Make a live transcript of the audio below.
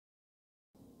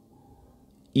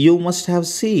You must have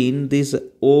seen these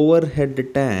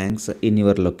overhead tanks in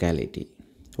your locality.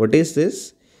 What is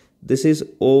this? This is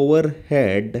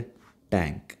overhead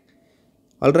tank.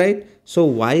 All right. So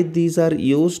why these are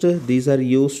used? These are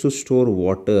used to store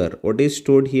water. What is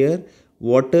stored here?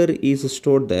 Water is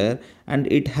stored there,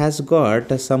 and it has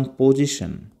got some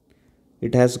position.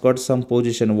 It has got some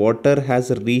position. Water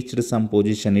has reached some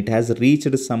position. It has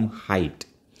reached some height.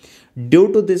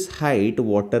 Due to this height,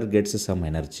 water gets some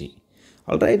energy.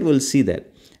 All right, we'll see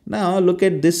that. Now look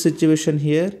at this situation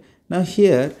here. Now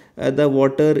here the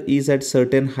water is at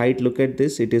certain height. Look at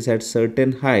this. It is at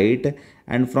certain height,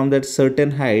 and from that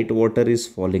certain height, water is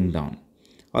falling down.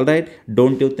 All right,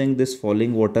 don't you think this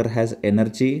falling water has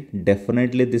energy?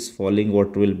 Definitely this falling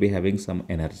water will be having some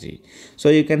energy. So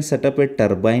you can set up a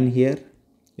turbine here.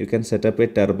 You can set up a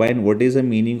turbine. What is the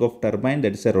meaning of turbine?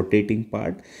 That is a rotating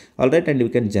part. All right, and you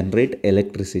can generate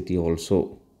electricity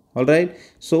also. All right,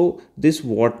 so this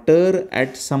water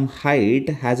at some height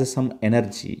has some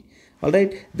energy. All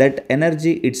right, that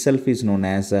energy itself is known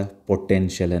as a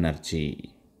potential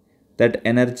energy. That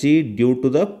energy due to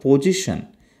the position,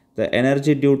 the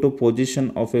energy due to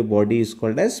position of a body is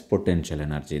called as potential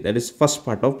energy. That is first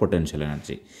part of potential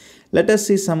energy. Let us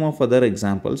see some of other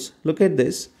examples. Look at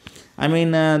this. I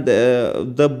mean,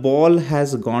 the ball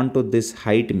has gone to this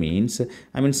height means,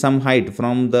 I mean, some height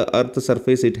from the earth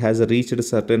surface, it has reached a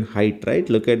certain height, right?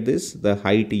 Look at this, the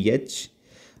height h.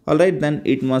 All right, then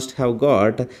it must have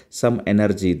got some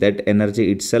energy. That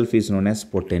energy itself is known as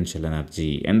potential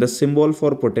energy, and the symbol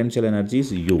for potential energy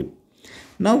is U.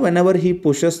 Now, whenever he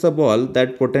pushes the ball,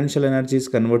 that potential energy is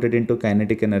converted into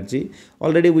kinetic energy.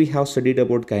 Already we have studied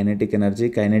about kinetic energy.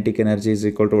 Kinetic energy is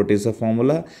equal to, what is the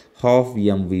formula? Half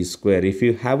mv square. If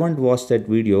you haven't watched that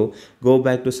video, go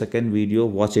back to second video,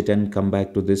 watch it and come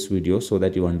back to this video so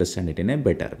that you understand it in a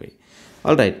better way.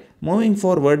 Alright, moving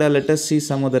forward, let us see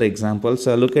some other examples.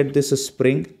 Look at this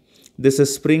spring. This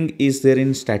spring is there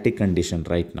in static condition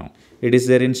right now. It is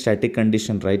there in static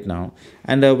condition right now,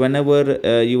 and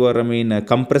whenever you are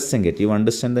compressing it, you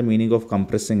understand the meaning of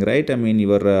compressing, right? I mean,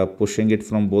 you are pushing it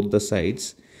from both the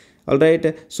sides. All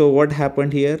right, so what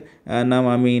happened here?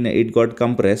 Now it got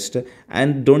compressed,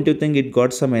 and don't you think it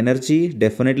got some energy?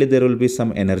 Definitely there will be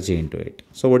some energy into it.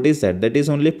 So what is that? That is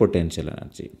only potential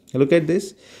energy. Look at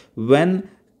this. When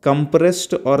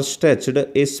compressed or stretched,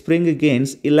 a spring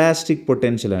gains elastic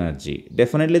potential energy.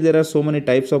 Definitely there are so many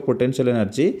types of potential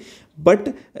energy,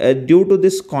 but due to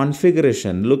this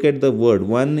configuration, look at the word.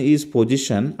 One is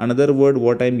position, another word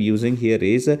what I am using here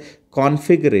is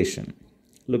configuration.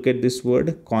 Look at this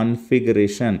word,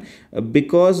 configuration.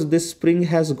 Because this spring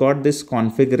has got this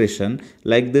configuration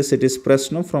like this, it is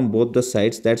pressed from both the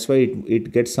sides. That's why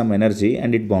it gets some energy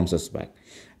and it bounces back.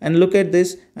 And look at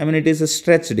this. It is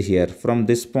stretched here from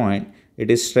this point. It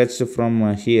is stretched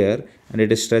from here, and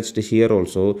it is stretched here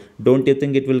also. Don't you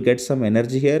think it will get some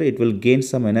energy here? It will gain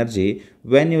some energy.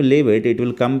 When you leave it, it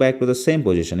will come back to the same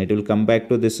position. It will come back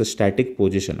to this static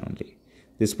position only.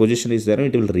 This position is there,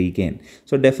 it will regain.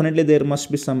 So definitely there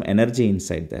must be some energy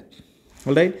inside that.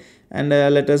 All right, and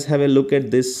let us have a look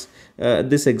at this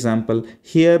this example.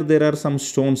 Here there are some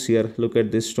stones here. Look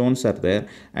at these stones are there,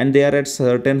 and they are at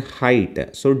certain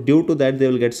height. So due to that, they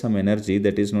will get some energy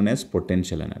that is known as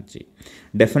potential energy.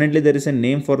 Definitely there is a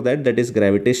name for that. That is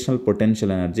gravitational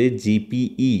potential energy,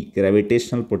 GPE,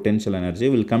 gravitational potential energy.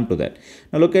 Will come to that.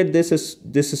 Now look at this.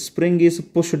 This spring is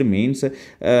pushed means,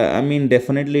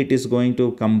 definitely it is going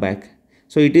to come back.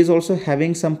 So it is also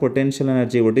having some potential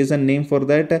energy. What is the name for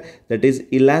that? That is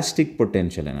elastic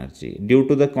potential energy. Due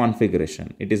to the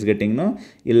configuration, it is getting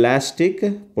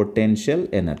elastic potential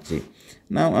energy.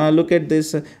 Now look at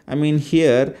this.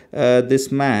 Here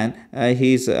this man,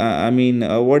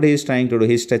 what he is trying to do?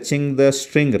 He is touching the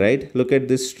string, right? Look at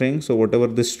this string. So whatever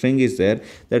the string is there,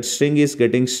 that string is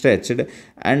getting stretched,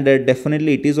 and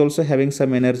definitely it is also having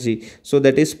some energy. So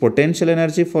that is potential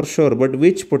energy for sure. But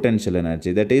which potential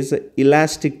energy? That is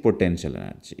elastic potential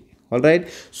energy. All right,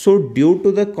 so due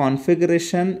to the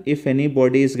configuration, if any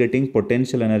body is getting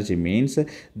potential energy means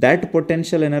that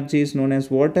potential energy is known as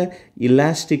what?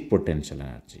 Elastic potential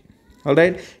energy. All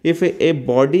right, if a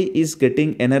body is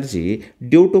getting energy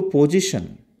due to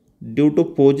position,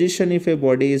 if a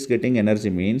body is getting energy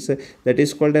means that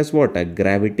is called as what? A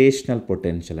gravitational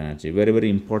potential energy. Very, very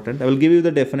important. I will give you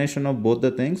the definition of both the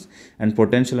things, and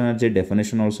potential energy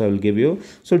definition also I will give you.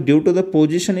 So due to the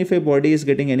position, if a body is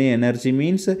getting any energy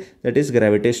means that is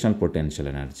gravitational potential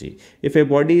energy. If a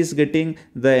body is getting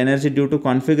the energy due to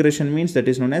configuration means that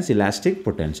is known as elastic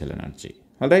potential energy.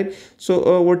 All right,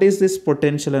 so what is this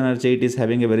potential energy? It is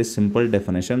having a very simple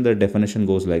definition. The definition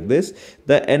goes like this: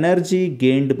 the energy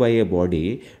gained by a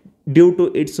body due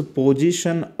to its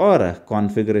position or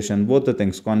configuration, both the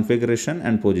things, configuration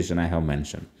and position I have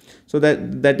mentioned. So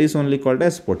that is only called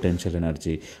as potential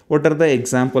energy. What are the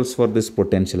examples for this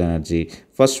potential energy?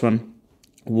 First one,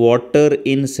 water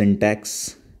in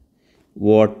syntax.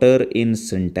 Water in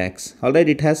syntax, all right,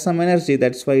 it has some energy,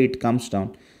 that's why it comes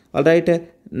down. All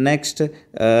right, next,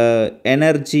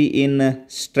 energy in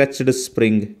stretched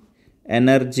spring.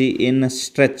 Energy in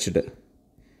stretched,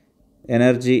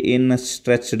 energy in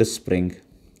stretched spring.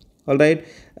 All right,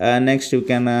 next you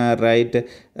can write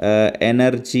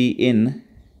energy in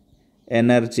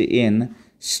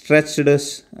stretched,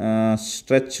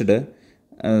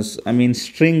 I mean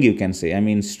string, you can say, I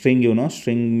mean string,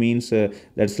 string means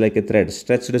that's like a thread,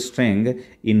 stretched string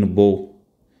in bow.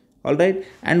 All right,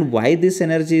 and why this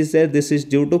energy is there? This is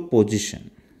due to position.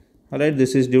 All right,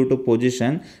 this is due to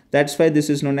position, that's why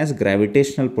this is known as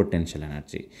gravitational potential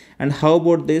energy. And how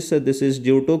about this? This is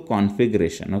due to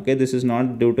configuration. Okay, this is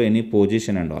not due to any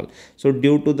position and all. So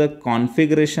due to the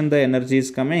configuration the energy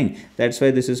is coming, that's why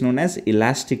this is known as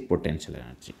elastic potential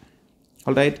energy.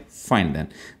 All right, fine.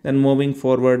 Then moving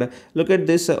forward, look at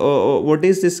this. What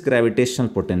is this gravitational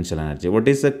potential energy? What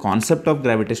is the concept of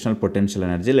gravitational potential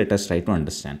energy? Let us try to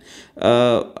understand.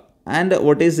 And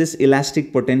what is this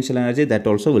elastic potential energy? That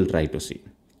also we'll try to see.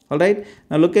 All right,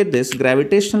 now look at this.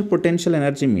 Gravitational potential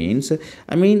energy means,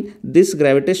 I mean, this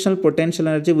gravitational potential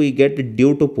energy we get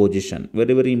due to position.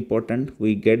 Very, very important.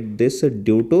 We get this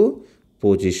due to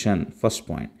position, first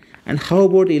point. And how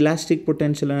about elastic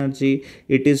potential energy?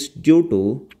 It is due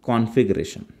to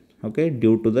configuration. Okay,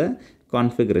 due to the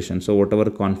configuration. So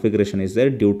whatever configuration is there,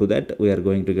 due to that we are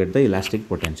going to get the elastic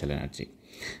potential energy.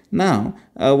 Now,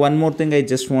 one more thing I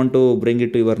just want to bring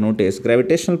it to your notice.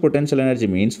 Gravitational potential energy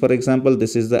means, for example,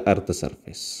 this is the earth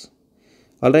surface.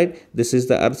 All right, this is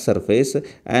the earth surface,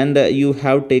 and you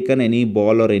have taken any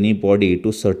ball or any body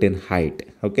to certain height.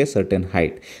 Okay, certain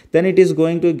height, then it is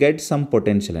going to get some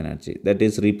potential energy that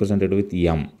is represented with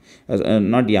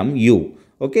not u.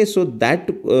 Okay, so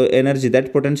that energy,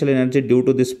 that potential energy due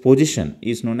to this position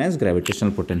is known as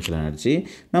gravitational potential energy.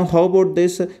 Now how about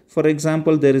this? For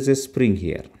example, there is a spring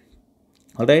here.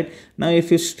 All right, now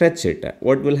if you stretch it,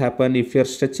 what will happen? If you are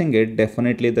stretching it,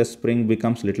 definitely the spring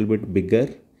becomes little bit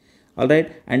bigger. All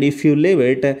right, and if you leave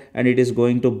it, and it is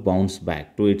going to bounce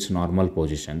back to its normal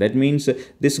position. That means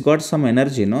this got some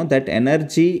energy, that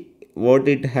energy what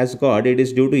it has got, it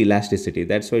is due to elasticity.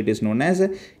 That's why it is known as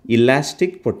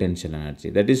elastic potential energy.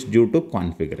 That is due to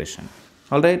configuration.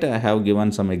 All right, I have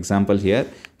given some example here.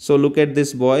 So look at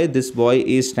this boy. This boy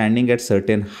is standing at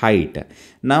certain height.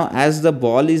 Now as the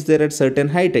ball is there at certain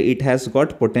height, it has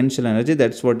got potential energy.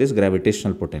 That's what is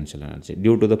gravitational potential energy,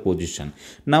 due to the position.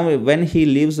 Now when he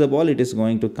leaves the ball, it is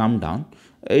going to come down.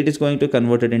 It is going to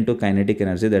convert it into kinetic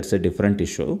energy. That's a different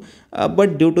issue.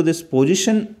 But due to this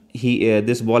position,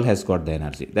 this ball has got the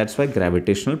energy. That's why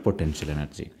gravitational potential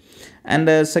energy.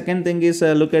 And second thing is,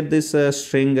 look at this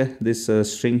string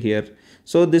here.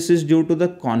 So this is due to the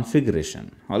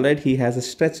configuration. All right, he has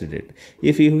stretched it.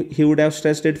 If he would have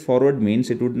stretched it forward, means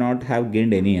it would not have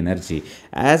gained any energy.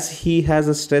 As he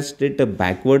has stretched it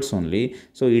backwards only,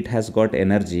 so it has got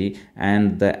energy,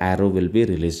 and the arrow will be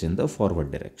released in the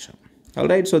forward direction. All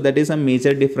right, so that is a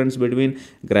major difference between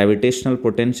gravitational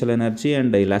potential energy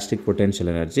and elastic potential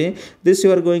energy. This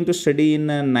you are going to study in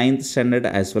 9th standard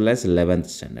as well as 11th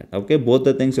standard. Okay, both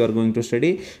the things you are going to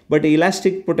study, but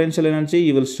elastic potential energy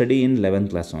you will study in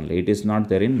 11th class only. It is not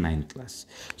there in 9th class.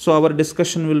 So our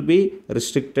discussion will be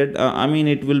restricted.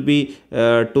 It will be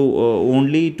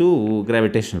only to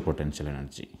gravitational potential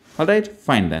energy. All right,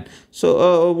 fine then.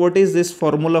 So what is this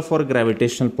formula for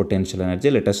gravitational potential energy?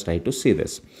 Let us try to see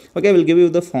this. Okay, I will give you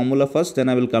the formula first, then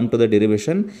I will come to the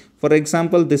derivation. For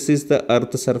example, this is the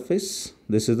earth surface.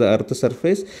 This is the earth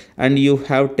surface, and you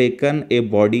have taken a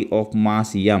body of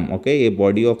mass m. Okay, a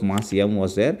body of mass m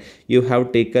was there. You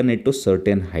have taken it to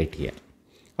certain height here.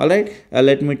 All right,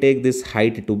 let me take this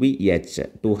height to be h.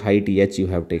 To height h you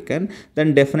have taken,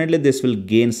 then definitely this will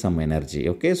gain some energy.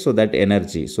 Okay, so that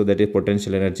energy, so that is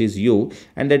potential energy is u,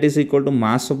 and that is equal to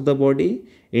mass of the body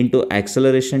into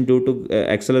acceleration due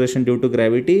to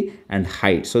gravity and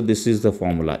height. So this is the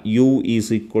formula. U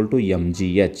is equal to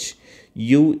mgh.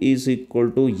 U is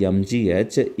equal to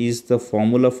mgh is the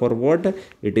formula for what?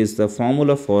 It is the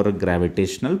formula for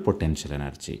gravitational potential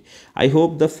energy. I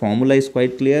hope the formula is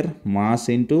quite clear. Mass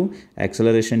into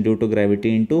acceleration due to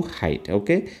gravity into height.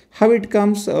 Okay, how it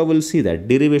comes, we'll see that.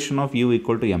 Derivation of U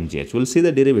equal to mgh. We'll see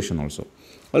the derivation also.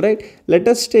 All right, let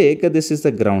us take, this is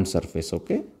the ground surface.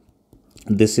 Okay,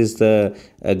 This is the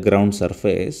ground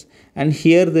surface, and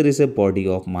here there is a body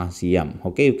of mass m.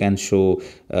 Okay, you can show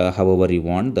however you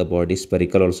want. The body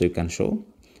spherical also you can show.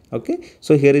 Okay,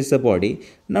 so here is the body.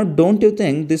 Now don't you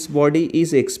think this body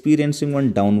is experiencing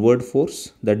one downward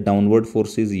force? That downward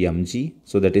force is mg,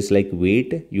 so that is like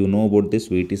weight. You know about this,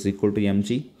 weight is equal to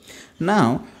mg.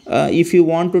 Now if you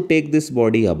want to take this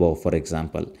body above, for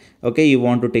example, okay, you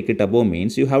want to take it above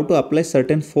means you have to apply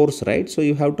certain force, right? So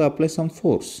you have to apply some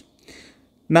force.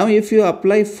 Now if you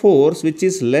apply force which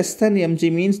is less than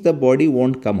mg means the body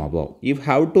won't come above. You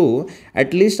have to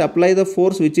at least apply the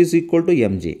force which is equal to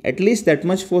mg. At least that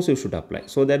much force you should apply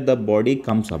so that the body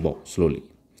comes above slowly.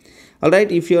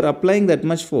 Alright, if you are applying that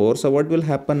much force, so what will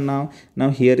happen now?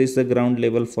 Now here is the ground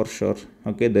level for sure.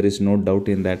 Okay, there is no doubt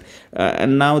in that.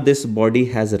 And now this body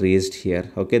has raised here.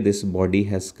 Okay, this body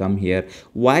has come here.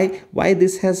 Why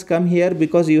this has come here?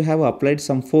 Because you have applied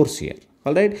some force here.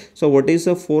 Alright, so what is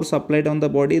the force applied on the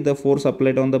body? The force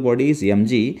applied on the body is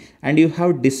mg, and you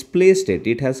have displaced it.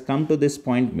 It has come to this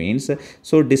point means,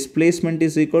 so displacement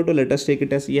is equal to, let us take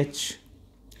it as h.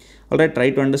 Alright, try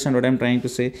to understand what I am trying to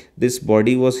say. This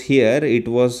body was here, it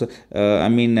was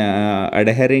adhering,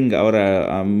 or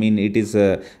it is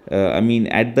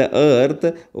at the earth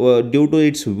due to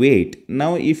its weight.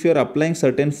 Now if you are applying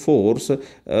certain force,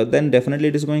 then definitely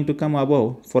it is going to come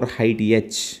above for height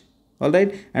h.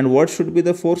 Alright, and what should be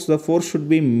the force? The force should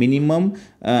be minimum,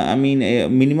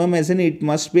 minimum as in it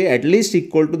must be at least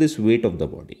equal to this weight of the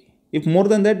body. If more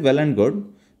than that, well and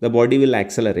good, the body will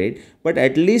accelerate, but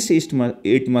at least it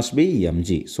must be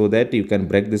mg, so that you can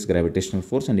break this gravitational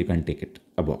force and you can take it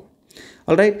above.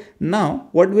 Alright, now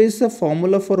what is the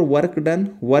formula for work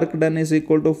done? Work done is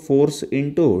equal to force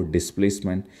into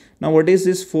displacement. Now what is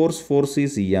this force? Force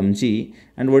is mg,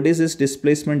 and what is this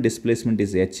displacement? Displacement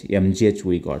is h, mgh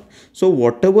we got. So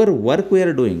whatever work we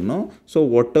are doing, no? So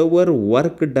whatever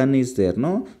work done is there,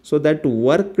 no? So that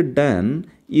work done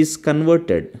is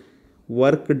converted.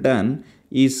 Work done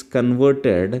is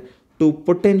converted to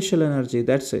potential energy.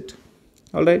 That's it.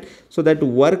 Alright, so that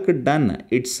work done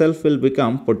itself will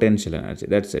become potential energy.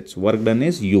 That's it. So work done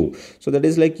is U. So that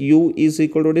is like U is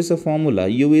equal to, what is the formula?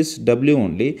 U is W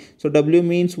only. So W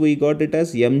means we got it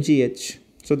as mgh.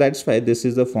 So that's why this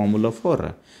is the formula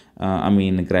for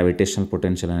gravitational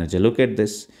potential energy. Look at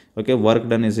this. Okay, work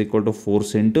done is equal to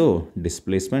force into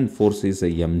displacement. Force is a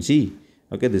mg.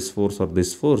 Okay, this force or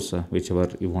this force, whichever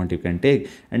you want you can take,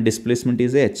 and displacement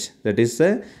is h. That is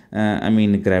the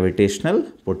gravitational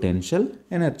potential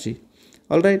energy.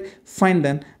 Alright, fine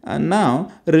then.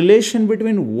 Now relation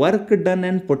between work done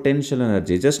and potential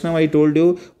energy. Just now I told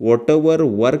you whatever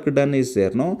work done is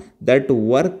there, no, that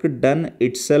work done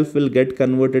itself will get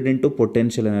converted into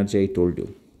potential energy, I told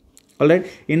you. Alright,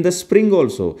 in the spring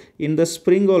also,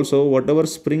 whatever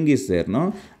spring is there,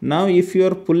 no, now if you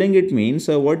are pulling it means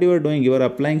what you are doing, you are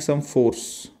applying some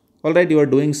force. Alright, you are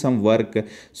doing some work.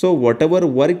 So whatever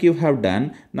work you have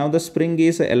done, now the spring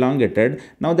is elongated.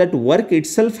 Now that work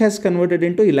itself has converted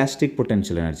into elastic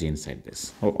potential energy inside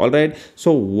this. Alright,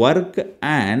 so work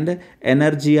and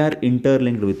energy are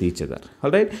interlinked with each other.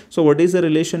 Alright, so what is the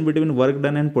relation between work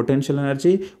done and potential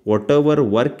energy? Whatever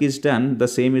work is done, the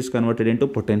same is converted into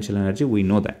potential energy. We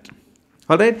know that.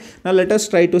 Alright, now let us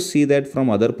try to see that from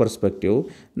other perspective.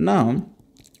 Now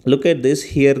look at this.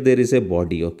 Here there is a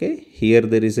body. Okay, here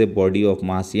there is a body of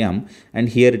mass m, and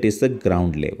here it is the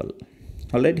ground level.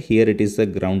 Alright, here it is the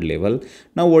ground level.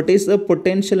 Now what is the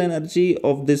potential energy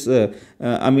of this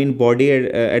body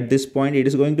at this point? It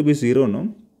is going to be 0,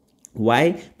 no?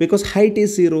 Why? Because height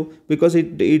is 0, because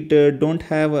it don't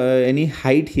have any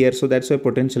height here, so that's why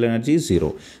potential energy is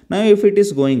 0. Now if it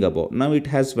is going above, now it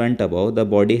has went above, the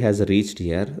body has reached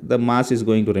here, the mass is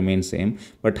going to remain same,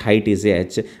 but height is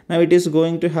h. Now it is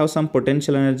going to have some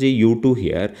potential energy u2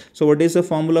 here. So what is the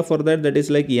formula for that? That is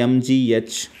like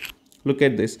mgh. Look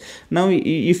at this. Now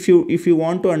if you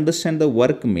want to understand the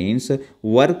work means,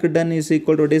 work done is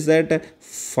equal to, what is that?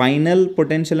 Final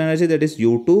potential energy, that is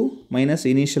u2, minus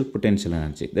initial potential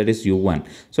energy, that is u1.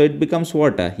 So it becomes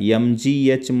what?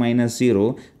 Mgh minus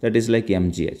 0, that is like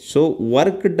mgh. So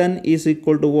work done is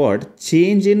equal to what?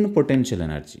 Change in potential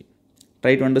energy.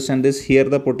 Try to understand this. Here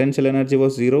the potential energy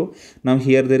was 0. Now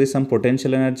here there is some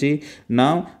potential energy.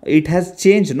 Now it has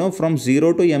changed, no? From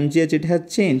 0 to mgh it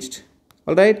has changed.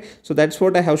 Alright, so that's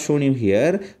what I have shown you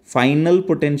here. Final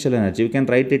potential energy, we can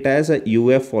write it as a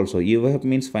UF also. UF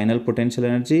means final potential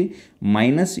energy,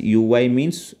 minus UY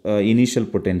means initial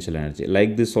potential energy.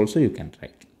 Like this also you can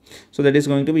write. So that is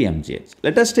going to be mgh.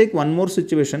 Let us take one more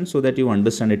situation so that you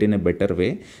understand it in a better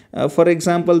way. For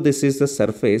example, this is the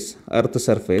surface, earth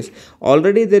surface.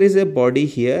 Already there is a body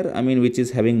here, I mean, which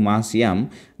is having mass m.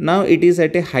 Now it is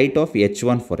at a height of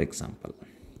h1, for example.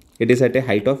 It is at a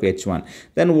height of h1.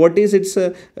 Then what is its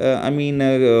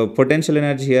potential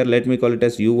energy here? Let me call it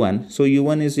as u1. So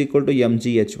u1 is equal to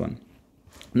mgh1.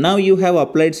 Now you have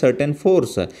applied certain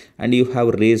force and you have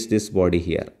raised this body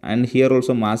here, and here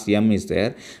also mass m is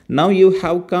there. Now you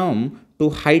have come to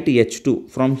height h2.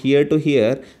 From here to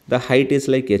here the height is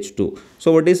like h2.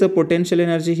 So what is the potential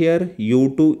energy here?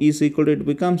 u2 is equal to, it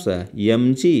becomes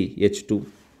mg h2.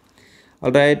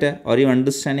 Alright, are you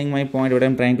understanding my point, what I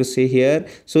am trying to say here?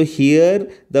 So here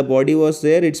the body was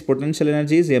there, its potential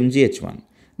energy is mgh1.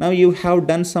 Now you have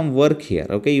done some work here,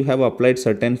 okay, you have applied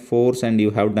certain force and you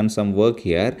have done some work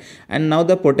here, and now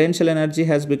the potential energy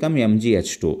has become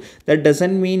mgh2. That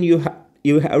doesn't mean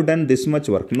you have done this much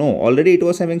work. No, already it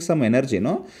was having some energy,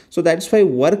 no? So that's why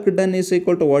work done is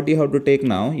equal to what you have to take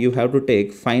now. You have to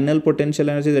take final potential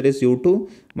energy, that is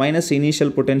u2, minus initial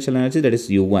potential energy, that is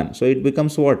u1. So it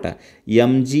becomes what?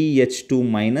 mgh2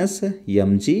 minus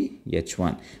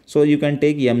mgh1. So you can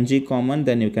take mg common,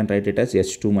 then you can write it as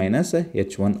h2 minus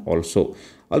h1 also.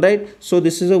 Alright, so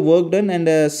this is a work done, and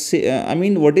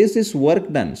what is this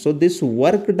work done? So this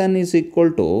work done is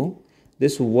equal to,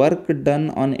 this work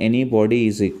done on any body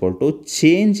is equal to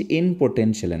change in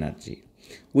potential energy.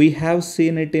 We have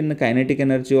seen it in kinetic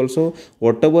energy also.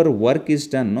 Whatever work is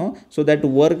done, no, so that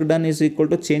work done is equal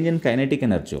to change in kinetic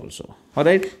energy also.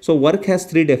 Alright, so work has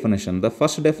three definitions. The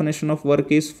first definition of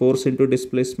work is force into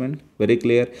displacement, very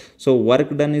clear. So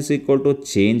work done is equal to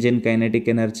change in kinetic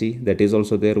energy, that is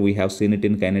also there, we have seen it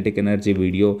in kinetic energy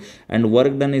video. And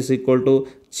work done is equal to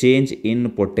change in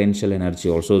potential energy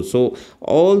also. So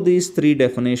all these three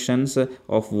definitions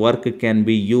of work can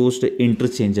be used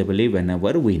interchangeably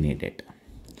whenever we need it.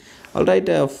 Alright,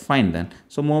 fine then.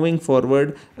 So moving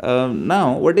forward,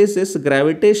 now what is this?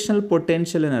 Gravitational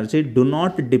potential energy do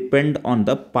not depend on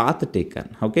the path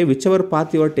taken. Okay, whichever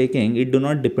path you are taking, it do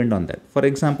not depend on that. For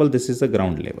example, this is the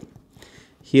ground level.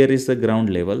 Here is the ground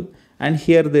level, and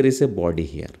here there is a body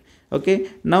here. Okay,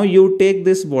 now you take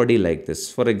this body like this.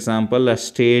 For example, a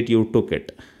state you took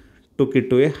it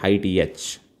to a height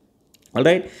h.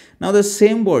 Alright, now the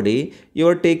same body, you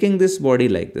are taking this body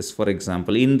like this. For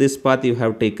example, in this path you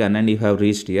have taken and you have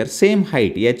reached here, same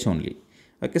height h only.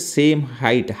 Okay, same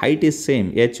height is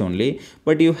same h only,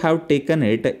 but you have taken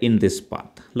it in this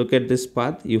path. Look at this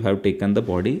path, you have taken the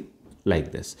body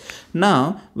like this.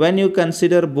 Now when you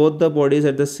consider both the bodies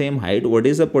at the same height, what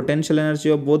is the potential energy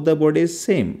of both the bodies?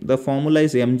 Same. The formula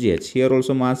is mgh. Here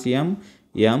also mass m.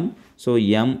 So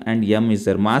m and m is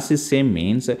there. Mass is same,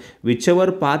 means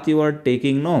whichever path you are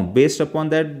taking, no, based upon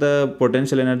that the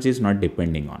potential energy is not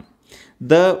depending on.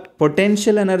 The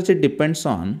potential energy depends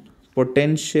on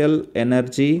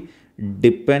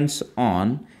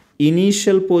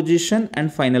initial position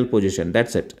and final position.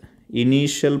 That's it.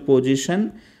 Initial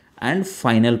position and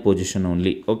final position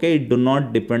only. Okay, it do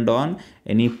not depend on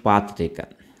any path taken.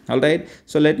 Alright,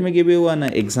 so let me give you an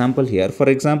example here. For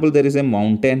example, there is a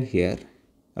mountain here.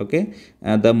 Okay,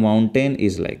 the mountain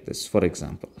is like this, for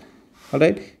example.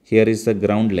 Alright, here is the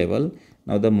ground level.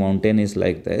 Now the mountain is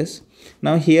like this.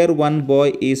 Now here one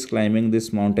boy is climbing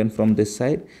this mountain from this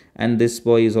side, and this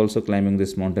boy is also climbing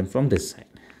this mountain from this side.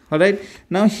 Alright,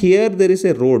 now here there is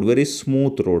a road, very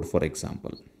smooth road, for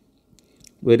example.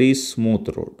 Very smooth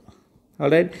road.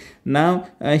 Alright, now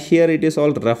here it is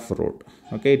all rough road.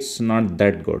 Okay, it's not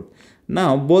that good.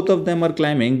 Now both of them are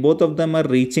climbing, both of them are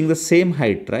reaching the same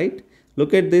height, right?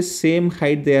 Look at this, same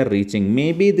height they are reaching.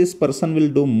 Maybe this person will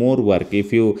do more work.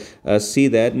 If you see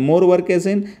that, more work as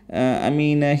in,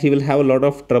 he will have a lot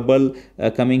of trouble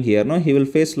coming here. No, he will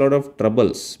face a lot of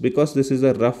troubles because this is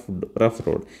a rough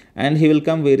road, and he will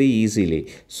come very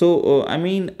easily. So,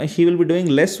 he will be doing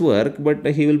less work, but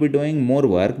he will be doing more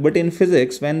work. But in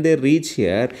physics, when they reach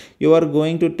here, you are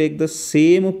going to take the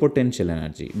same potential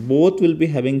energy. Both will be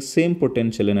having same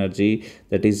potential energy,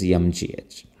 that is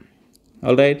mgh.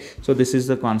 Alright, so this is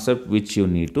the concept which you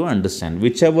need to understand.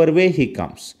 Whichever way he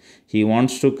comes, he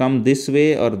wants to come this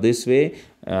way or this way,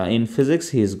 in physics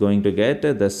he is going to get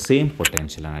the same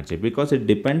potential energy, because it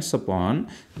depends upon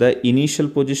the initial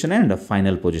position and the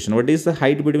final position. What is the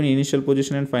height between initial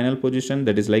position and final position?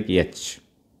 That is like h.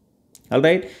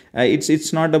 Alright,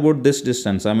 it's not about this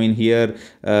distance. Here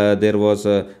there was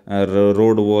a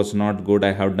road was not good,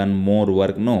 I have done more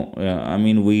work. No,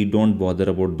 we don't bother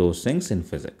about those things in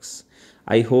physics.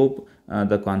 I hope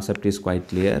the concept is quite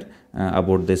clear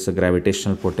about this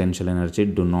gravitational potential energy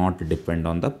do not depend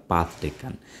on the path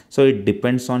taken. So it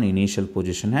depends on initial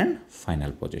position and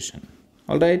final position.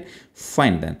 All right,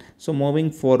 fine then. So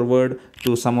moving forward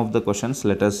to some of the questions,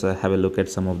 let us have a look at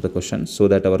some of the questions so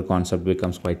that our concept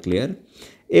becomes quite clear.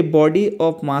 A body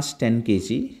of mass 10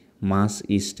 kg, mass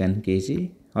is 10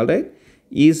 kg, all right,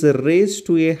 is raised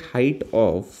to a height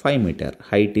of 5 meter.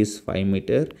 Height is 5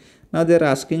 meter. Now they are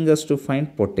asking us to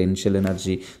find potential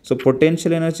energy. So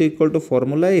potential energy equal to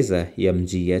formula is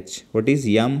mgh. What is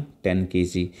m? 10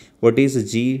 kg. What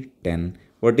is g? 10.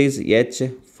 What is h?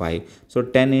 5. So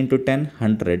 10 into 10,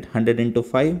 100. 100 into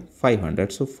 5,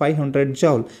 500. So 500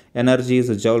 joule. Energy is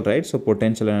a joule, right? So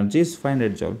potential energy is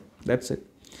 500 joule. That's it.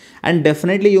 And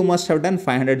definitely you must have done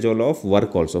 500 joule of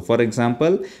work also. For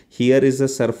example, here is the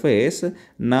surface.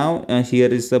 Now here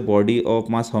is the body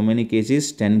of mass, how many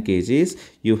kgs? 10 kgs.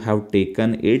 You have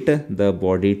taken it, the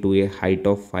body, to a height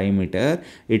of 5 meter.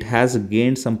 It has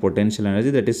gained some potential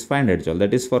energy, that is 500 joule,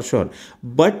 that is for sure.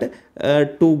 But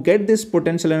to get this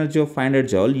potential energy of 500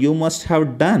 joule, you must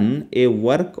have done a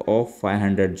work of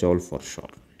 500 joule for sure.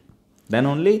 Then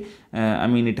only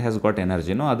it has got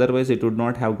energy, no, otherwise it would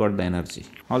not have got the energy.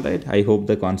 All right, I hope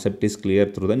the concept is clear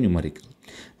through the numerical.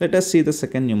 Let us see the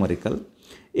second numerical.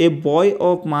 A boy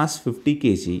of mass 50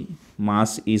 kg,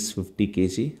 mass is 50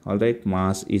 kg, all right,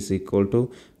 mass is equal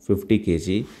to 50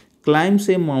 kg, climbs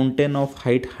a mountain of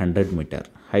height 100 meter.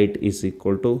 Height is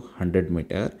equal to 100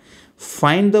 meter.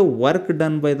 Find the work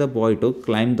done by the boy to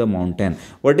climb the mountain.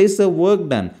 What is the work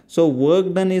done? So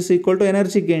work done is equal to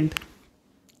energy gained.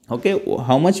 Okay,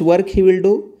 how much work he will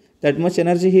do, that much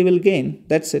energy he will gain.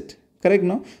 That's it. Correct,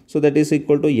 no? So that is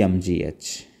equal to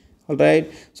mgh. All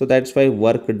right. So that's why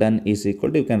work done is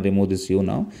equal to, you can remove this u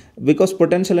now, because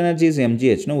potential energy is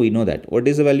mgh. No, we know that. What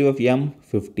is the value of m?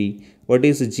 50. What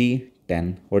is g?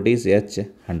 10. What is h?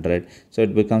 100. So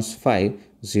it becomes 5,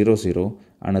 0, 0.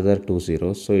 Another 2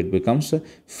 zeros, so it becomes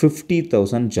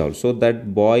 50,000 joule. So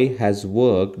that boy has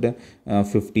worked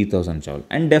 50,000 joule,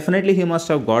 and definitely he must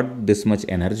have got this much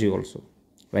energy also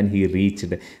when he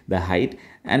reached the height.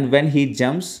 And when he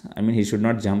jumps, he should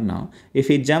not jump now. If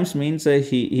he jumps means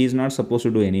he is not supposed to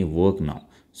do any work now.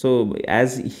 So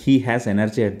as he has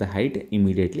energy at the height,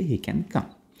 immediately he can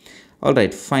come. All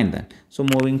right, fine then. So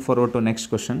moving forward to next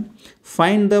question.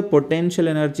 Find the potential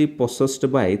energy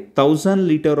possessed by 1000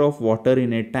 liter of water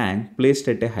in a tank placed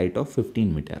at a height of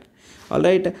 15 meter. All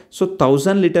right. So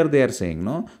 1000 liter they are saying,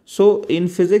 no. So in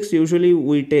physics, usually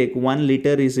we take 1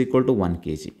 liter is equal to 1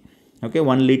 kg. Okay,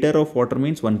 1 liter of water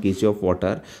means 1 kg of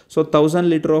water. So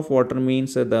 1000 liter of water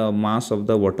means the mass of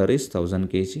the water is 1000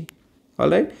 kg. All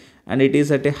right, and it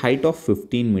is at a height of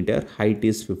 15 meter. Height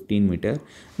is 15 meter.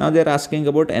 Now they are asking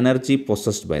about energy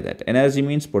possessed by that. Energy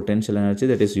means potential energy,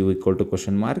 that is u equal to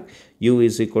question mark. U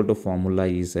is equal to formula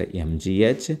is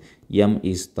mgh. M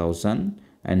is 1000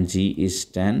 and g is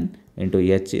 10 into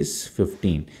h is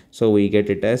 15. So we get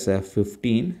it as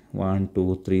 15, 1,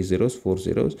 2, 3 zeros, 4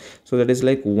 zeros. So that is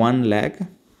like 1 lakh.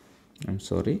 I'm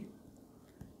sorry.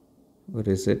 Where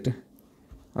is it?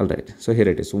 All right, so here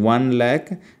it is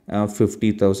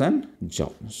 1,50,000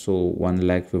 joule. So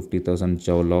 1,50,000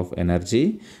 joule of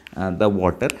energy the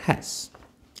water has.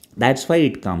 That's why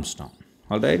it comes down.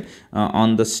 All right,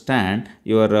 on the stand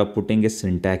you are putting a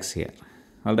syntax here.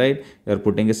 All right, you are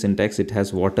putting a syntax. It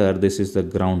has water. This is the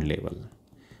ground level.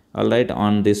 All right,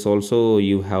 on this also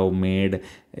you have made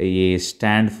a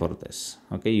stand for this.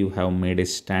 Okay, you have made a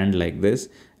stand like this,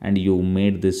 and you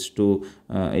made this to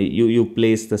you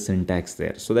place the syntax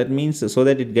there. So that means so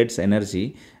that it gets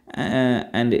energy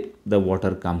and the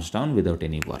water comes down without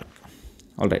any work.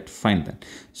 All right, fine then.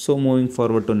 So moving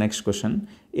forward to next question.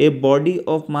 A body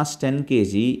of mass 10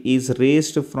 kg is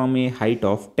raised from a height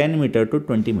of 10 meter to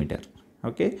 20 meter.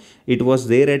 Okay, it was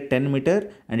there at 10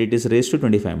 meter and it is raised to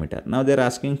 25 meter. Now they are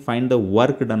asking find the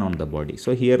work done on the body.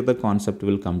 So here the concept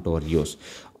will come to our use.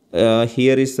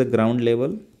 Here is the ground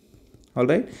level. All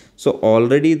right, so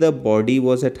already the body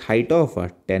was at height of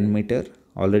 10 meter.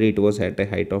 Already it was at a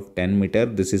height of 10 meter.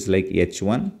 This is like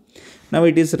h1. Now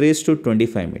it is raised to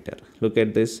 25 meter. Look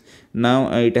at this.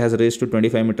 Now it has raised to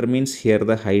 25 meter means here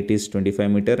the height is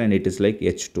 25 meter and it is like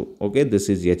h2. Okay, this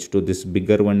is h2. This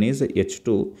bigger one is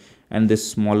h2 and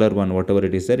this smaller one, whatever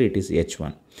it is there, it is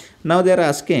h1. Now they are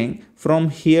asking from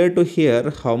here to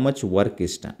here how much work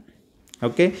is done.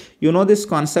 Okay, you know this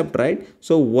concept, right?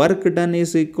 So work done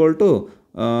is equal to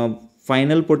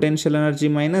final potential energy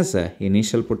minus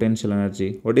initial potential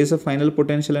energy. What is the final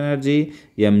potential energy?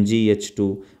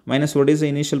 mgh2 minus what is the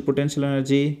initial potential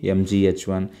energy,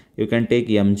 mgh1. You can take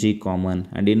mg common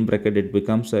and in bracket it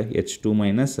becomes h2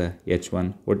 minus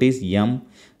h1. What is m?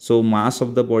 So mass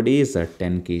of the body is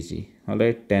 10 kg.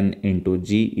 Alright, 10 into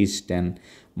g is 10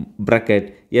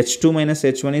 bracket h2 minus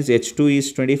h1 is h2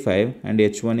 is 25 and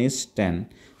h1 is 10.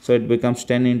 So it becomes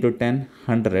 10 into 10,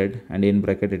 100, and in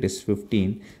bracket it is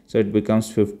 15. So it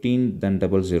becomes 15, then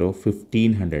 00,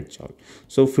 1500 joule.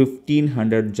 So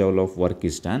 1500 joule of work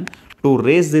is done to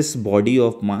raise this body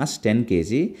of mass 10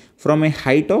 kg from a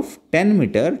height of 10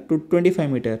 meter to 25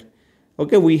 meter.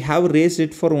 Okay, we have raised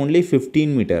it for only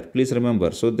 15 meter. Please remember.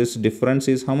 So this difference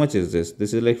is, how much is this?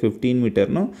 This is like 15 meter,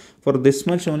 no? For this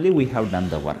much only we have done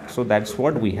the work. So that's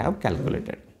what we have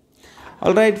calculated.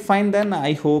 Alright, fine then.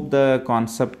 I hope the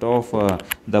concept of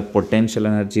the potential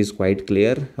energy is quite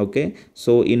clear. Okay,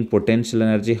 so in potential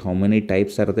energy, how many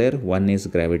types are there? One is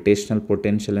gravitational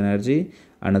potential energy.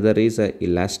 Another is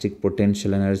elastic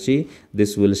potential energy.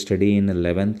 This will study in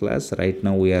 11th class. Right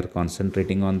now we are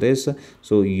concentrating on this.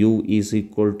 So U is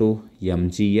equal to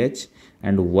mgh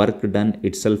and work done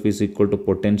itself is equal to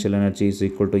potential energy is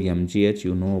equal to mgh.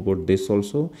 You know about this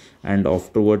also. And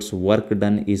afterwards work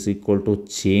done is equal to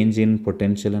change in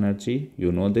potential energy.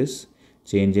 You know this.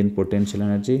 Change in potential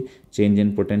energy. Change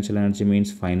in potential energy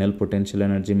means final potential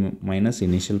energy minus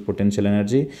initial potential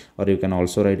energy, or you can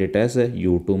also write it as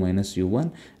u2 minus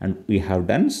u1, and we have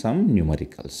done some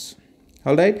numericals.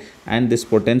 Alright, and this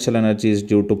potential energy is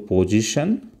due to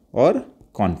position or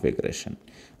configuration.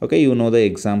 Okay, you know the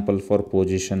example for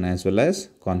position as well as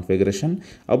configuration.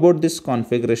 About this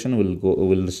configuration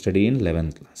we'll study in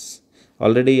 11th class.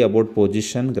 Already about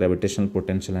position, gravitational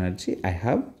potential energy I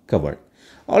have covered.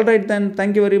 Alright then,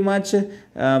 thank you very much.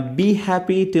 Be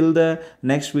happy till the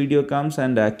next video comes,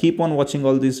 and keep on watching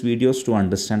all these videos to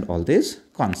understand all these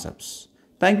concepts.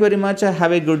 Thank you very much.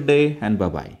 Have a good day and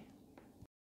bye-bye.